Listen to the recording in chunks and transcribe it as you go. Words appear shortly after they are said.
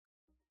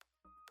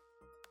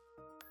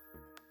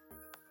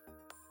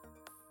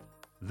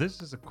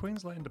This is a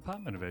Queensland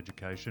Department of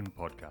Education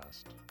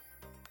podcast.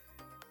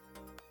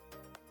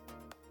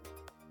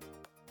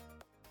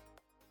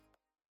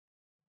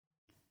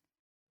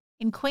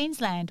 In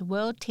Queensland,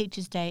 World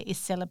Teachers' Day is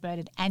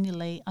celebrated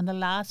annually on the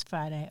last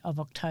Friday of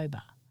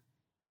October.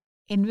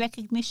 In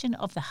recognition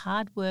of the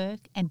hard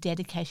work and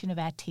dedication of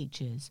our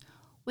teachers,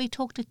 we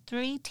talk to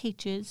 3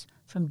 teachers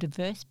from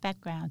diverse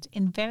backgrounds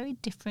in very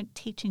different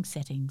teaching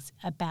settings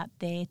about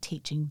their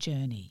teaching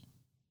journey.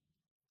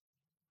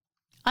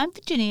 I'm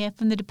Virginia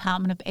from the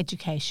Department of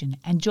Education,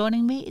 and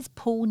joining me is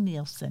Paul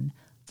Neilsen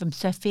from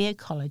Sophia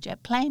College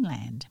at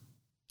Plainland.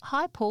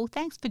 Hi Paul,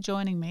 thanks for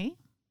joining me.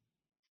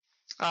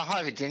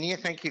 Hi Virginia,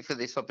 thank you for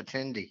this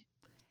opportunity.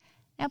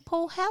 Now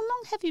Paul, how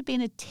long have you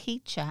been a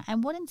teacher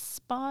and what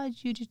inspired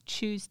you to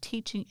choose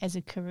teaching as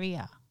a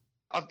career?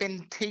 I've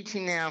been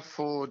teaching now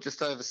for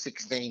just over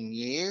 16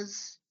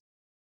 years.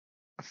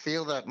 I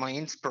feel that my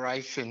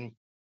inspiration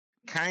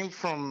came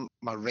from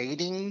my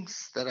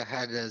readings that I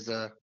had as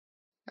a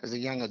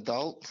young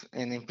adult,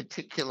 and in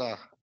particular,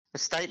 a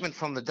statement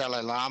from the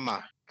Dalai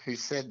Lama, who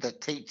said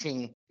that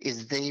teaching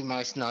is the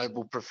most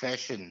noble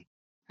profession.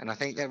 And I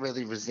think that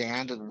really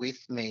resounded with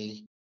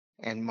me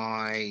and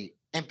my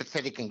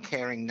empathetic and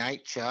caring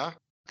nature,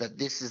 that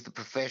this is the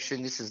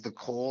profession, this is the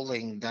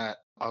calling that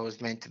I was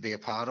meant to be a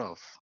part of.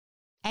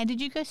 And did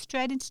you go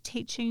straight into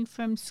teaching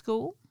from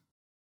school?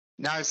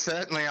 No,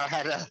 certainly I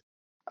had a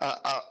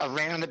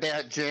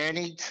roundabout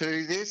journey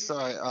to this.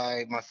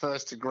 My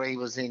first degree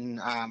was in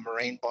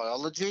marine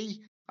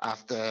biology.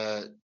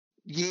 After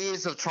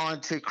years of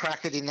trying to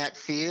crack it in that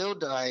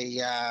field,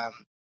 I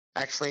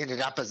actually ended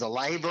up as a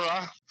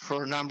labourer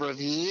for a number of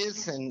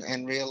years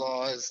and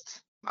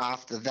realised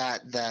after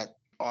that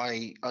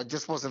I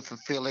just wasn't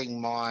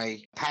fulfilling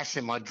my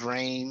passion, my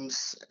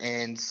dreams,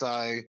 and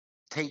so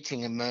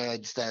teaching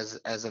emerged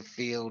as a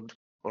field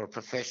or a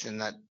profession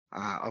that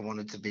I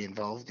wanted to be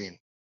involved in.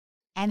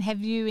 And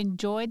have you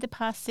enjoyed the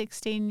past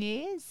 16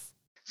 years?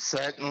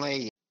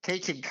 Certainly.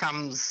 Teaching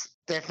comes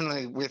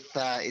definitely with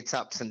its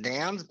ups and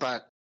downs,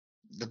 but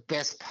the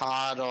best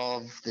part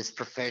of this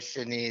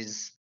profession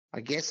is,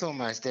 I guess,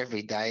 almost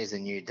every day is a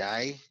new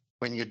day.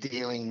 When you're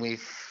dealing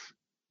with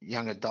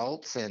young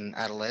adults and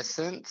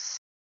adolescents,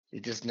 you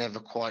just never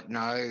quite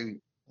know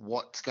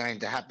what's going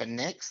to happen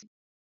next.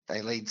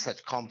 They lead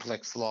such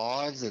complex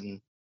lives, and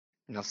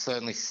I've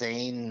certainly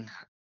seen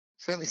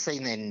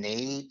their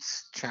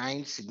needs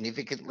change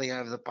significantly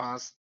over the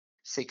past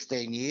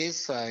 16 years.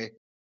 So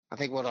I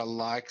think what I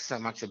like so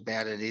much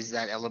about it is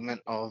that element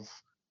of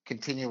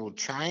continual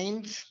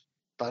change,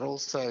 but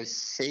also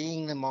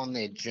seeing them on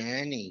their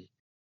journey.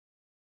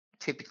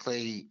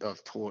 Typically,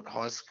 I've taught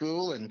high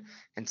school and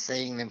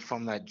seeing them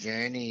from that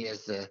journey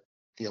as the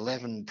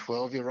 11,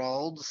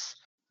 12-year-olds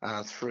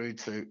through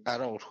to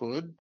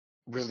adulthood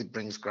really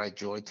brings great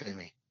joy to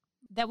me.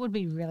 That would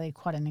be really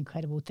quite an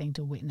incredible thing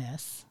to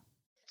witness.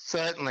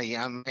 Certainly.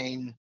 I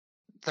mean,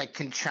 they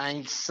can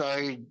change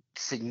so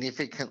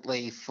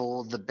significantly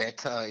for the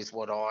better is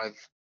what I've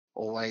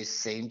always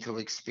seemed to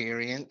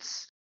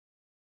experience.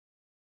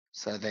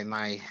 So they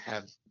may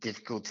have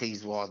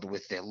difficulties either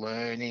with their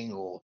learning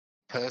or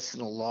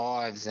personal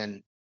lives,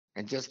 and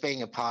just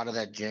being a part of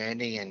that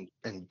journey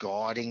and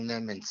guiding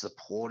them and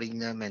supporting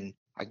them, and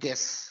I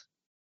guess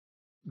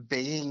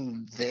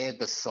being there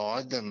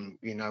beside them.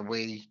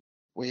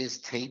 We as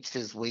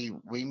teachers, we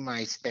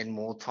may spend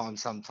more time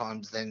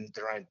sometimes than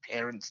their own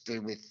parents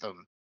do with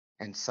them.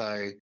 And so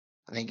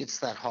I think it's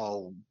that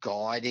whole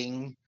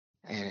guiding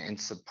and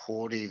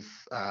supportive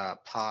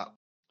part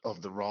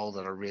of the role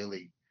that I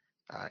really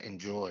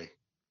enjoy.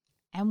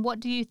 And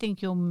what do you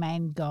think your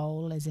main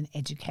goal as an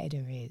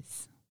educator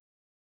is?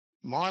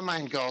 My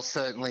main goal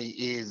certainly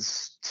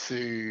is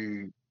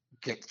to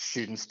get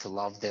students to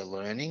love their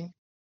learning.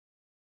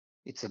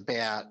 It's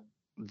about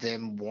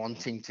them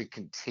wanting to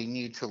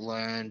continue to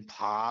learn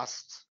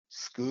past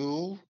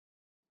school.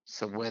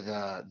 So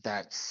whether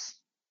that's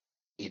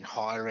in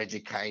higher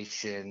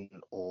education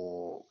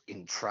or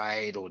in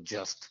trade or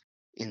just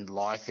in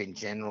life in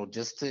general,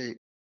 just to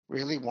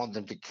really want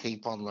them to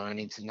keep on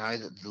learning, to know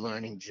that the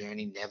learning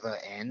journey never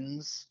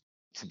ends,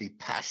 to be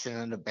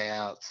passionate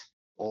about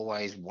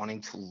always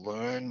wanting to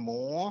learn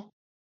more.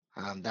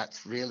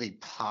 That's really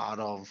part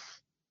of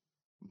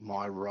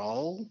my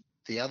role.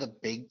 The other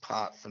big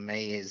part for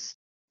me is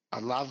I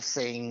love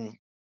seeing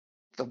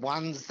the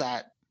ones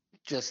that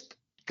just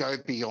go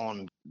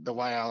beyond. The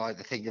way I like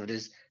to think of it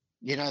is,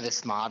 they're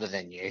smarter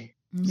than you.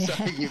 Yeah.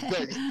 So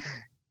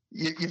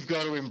you've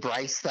got to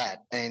embrace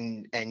that,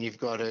 and you've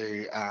got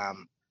to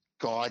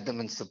guide them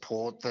and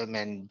support them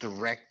and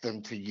direct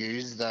them to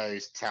use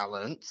those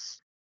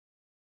talents.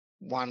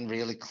 One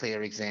really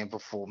clear example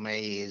for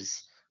me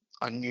is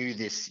I knew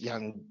this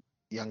young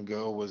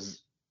girl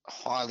was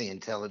highly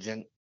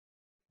intelligent.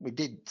 We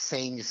did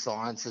senior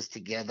sciences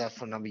together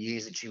for a number of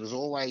years, and she was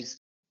always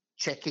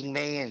checking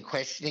me and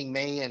questioning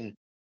me and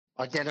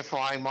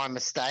identifying my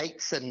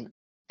mistakes, and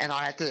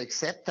I had to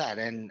accept that.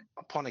 And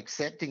upon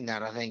accepting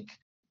that, I think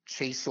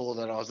she saw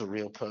that I was a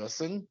real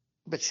person.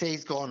 But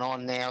she's gone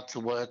on now to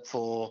work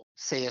for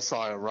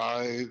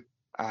CSIRO,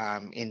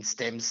 in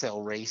stem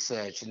cell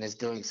research, and is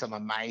doing some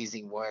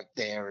amazing work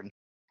there,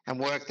 and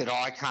work that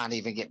I can't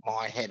even get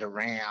my head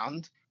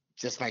around.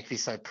 Just makes me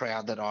so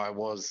proud that I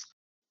was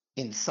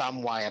in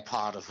some way a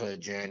part of her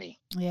journey.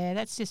 Yeah,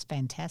 that's just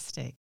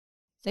fantastic.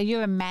 So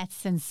you're a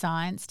maths and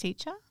science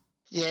teacher?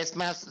 Yes,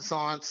 maths and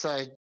science.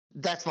 So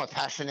that's my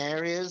passion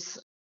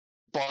areas.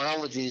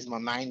 Biology is my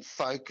main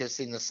focus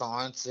in the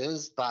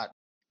sciences, but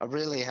I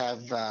really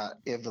have,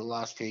 over the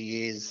last few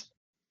years,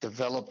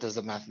 developed as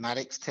a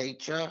mathematics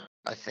teacher.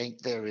 I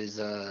think there is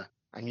a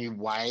new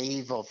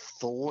wave of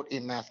thought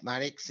in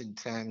mathematics in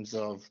terms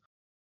of,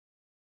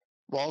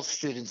 while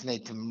students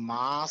need to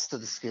master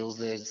the skills,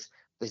 there's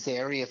this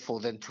area for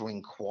them to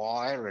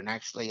inquire and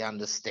actually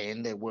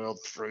understand their world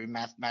through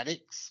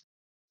mathematics.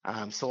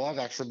 So I've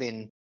actually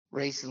been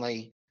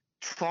recently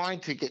trying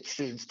to get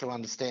students to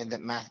understand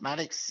that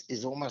mathematics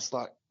is almost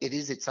like it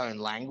is its own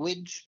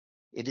language.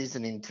 It is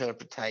an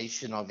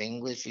interpretation of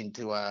English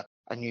into a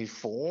new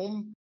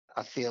form.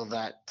 I feel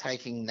that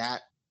taking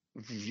that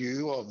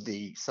view of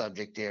the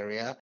subject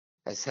area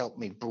has helped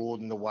me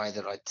broaden the way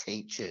that I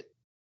teach it.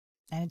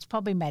 And it's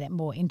probably made it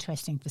more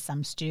interesting for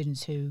some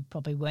students who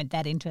probably weren't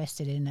that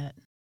interested in it.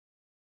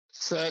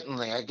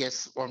 Certainly, I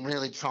guess I'm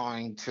really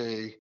trying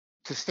to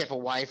step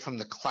away from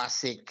the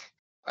classic,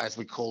 as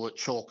we call it,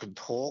 chalk and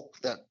talk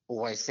that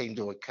always seemed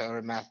to occur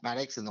in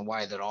mathematics in the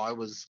way that I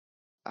was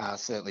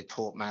certainly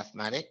taught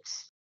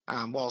mathematics.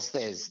 Whilst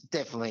there's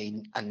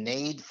definitely a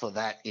need for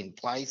that in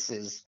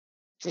places,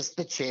 just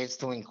the chance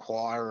to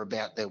inquire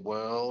about their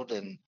world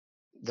and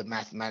the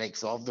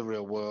mathematics of the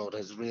real world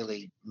has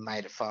really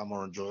made it far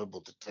more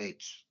enjoyable to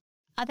teach.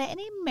 Are there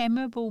any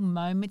memorable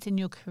moments in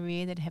your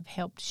career that have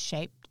helped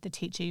shape the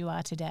teacher you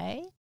are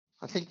today?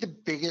 I think the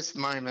biggest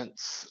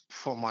moments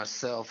for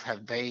myself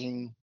have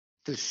been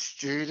the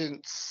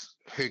students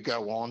who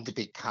go on to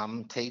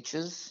become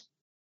teachers.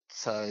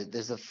 So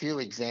there's a few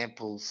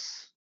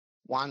examples.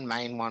 One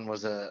main one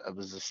was a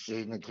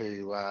student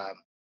who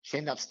she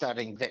ended up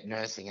studying vet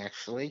nursing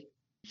actually.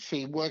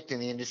 She worked in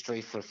the industry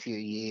for a few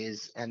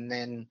years, and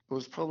then it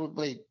was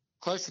probably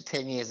close to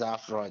 10 years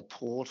after I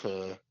taught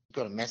her,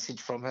 got a message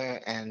from her,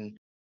 and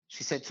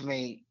she said to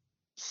me,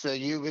 "Sir,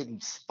 you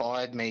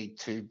inspired me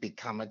to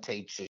become a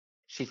teacher."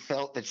 She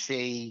felt that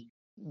she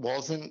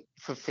wasn't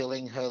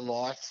fulfilling her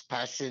life's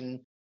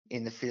passion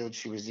in the field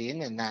she was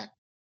in, and that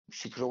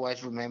she could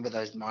always remember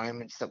those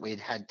moments that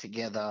we'd had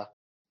together,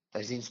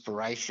 those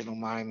inspirational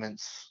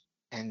moments,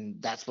 and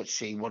that's what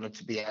she wanted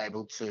to be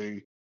able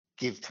to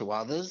give to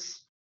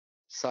others.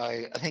 So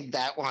I think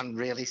that one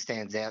really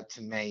stands out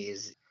to me.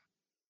 Is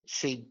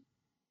she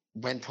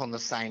went on the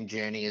same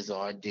journey as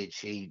I did.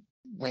 She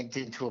went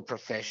into a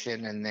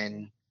profession and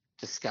then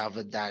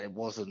discovered that it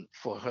wasn't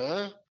for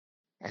her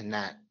and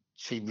that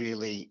she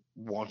really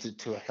wanted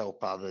to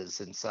help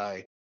others. And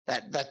so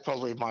that's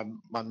probably my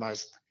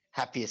most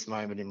happiest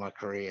moment in my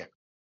career.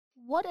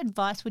 What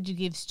advice would you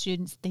give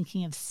students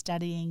thinking of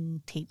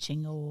studying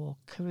teaching or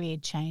career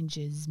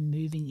changes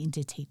moving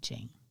into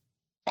teaching?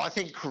 I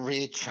think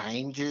career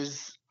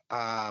changes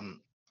are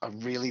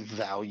really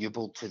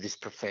valuable to this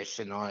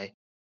profession. I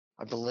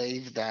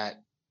believe that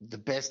the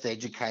best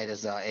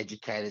educators are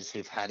educators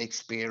who've had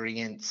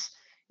experience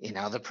in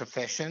other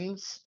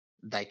professions.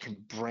 They can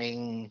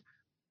bring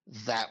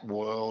that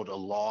world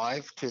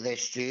alive to their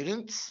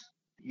students.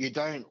 You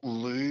don't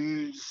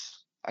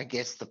lose, I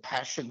guess, the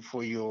passion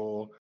for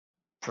your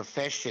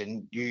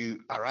profession.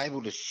 You are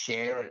able to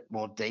share it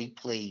more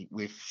deeply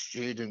with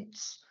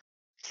students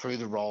through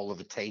the role of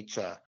a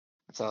teacher.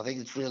 So I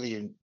think it's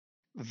really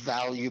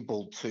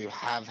valuable to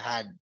have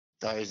had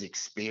those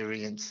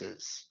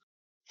experiences.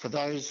 For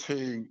those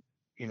who,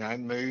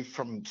 move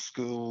from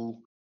school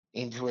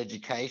into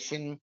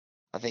education,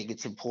 I think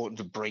it's important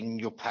to bring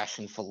your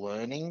passion for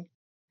learning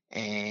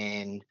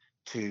and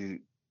to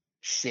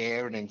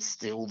share and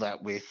instill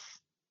that with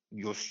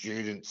your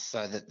students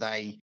so that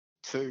they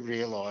too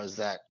realise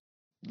that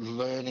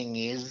learning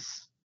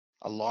is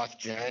a life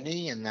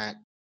journey and that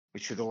we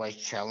should always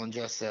challenge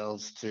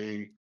ourselves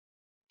to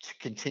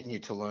continue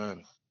to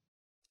learn.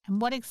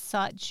 And what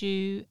excites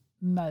you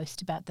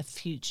most about the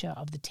future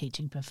of the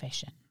teaching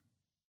profession?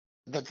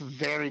 That's a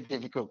very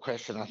difficult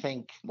question. I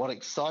think what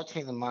excites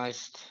me the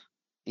most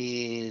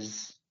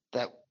is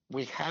that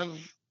we have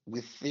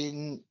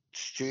within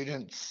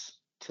students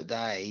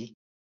today,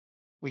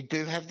 we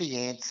do have the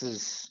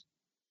answers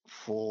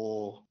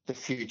for the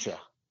future.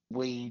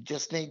 We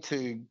just need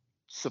to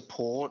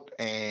support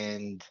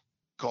and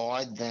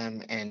guide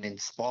them and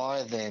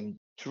inspire them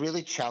to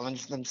really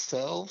challenge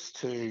themselves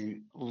to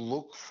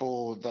look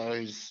for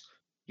those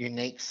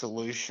unique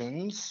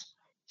solutions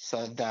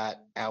so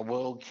that our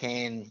world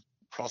can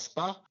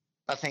prosper.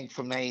 I think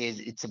for me,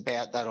 it's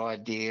about that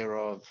idea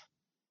of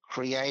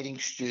creating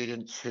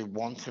students who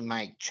want to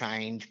make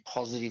change,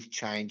 positive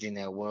change in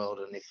our world.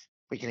 And if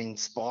we can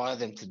inspire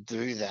them to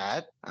do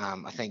that,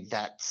 I think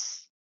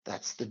that's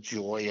the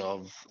joy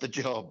of the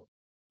job.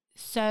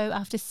 So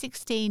after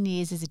 16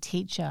 years as a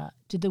teacher,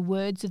 do the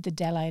words of the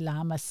Dalai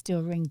Lama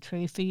still ring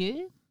true for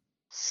you?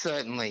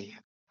 Certainly.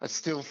 I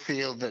still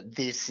feel that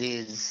this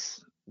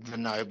is the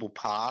noble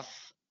path.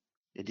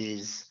 It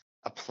is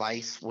a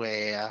place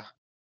where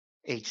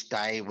each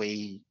day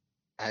we,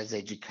 as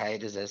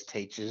educators, as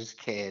teachers,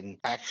 can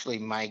actually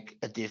make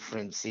a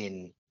difference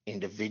in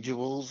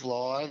individuals'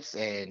 lives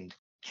and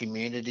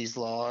communities'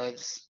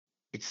 lives.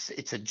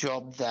 It's a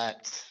job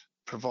that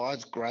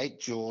provides great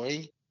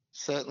joy,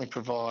 certainly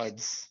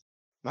provides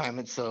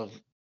moments of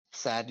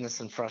sadness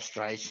and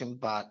frustration,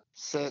 but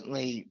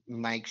certainly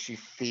makes you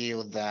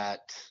feel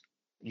that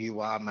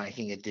you are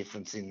making a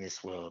difference in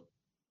this world.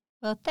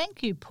 Well,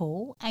 thank you,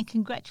 Paul, and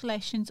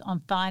congratulations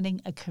on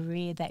finding a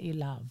career that you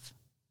love.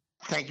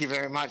 Thank you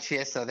very much.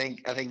 Yes, I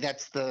think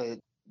that's the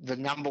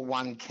number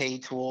one key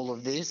to all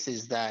of this,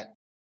 is that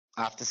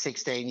after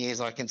 16 years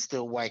I can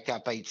still wake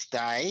up each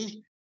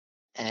day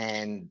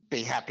and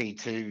be happy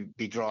to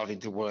be driving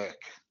to work.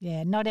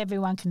 Yeah, not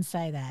everyone can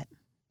say that.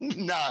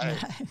 No.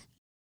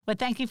 Well,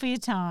 thank you for your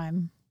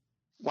time.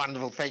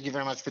 Wonderful. Thank you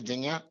very much,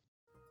 Virginia.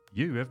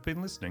 You have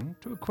been listening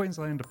to a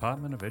Queensland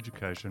Department of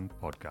Education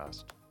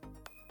podcast.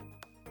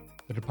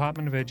 The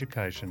Department of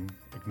Education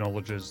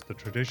acknowledges the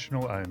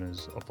traditional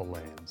owners of the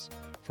lands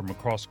from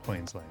across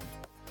Queensland.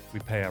 We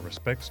pay our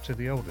respects to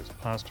the elders,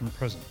 past and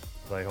present.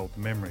 They hold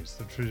the memories,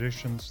 the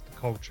traditions, the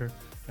culture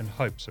and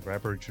hopes of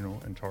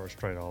Aboriginal and Torres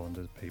Strait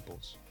Islander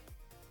peoples.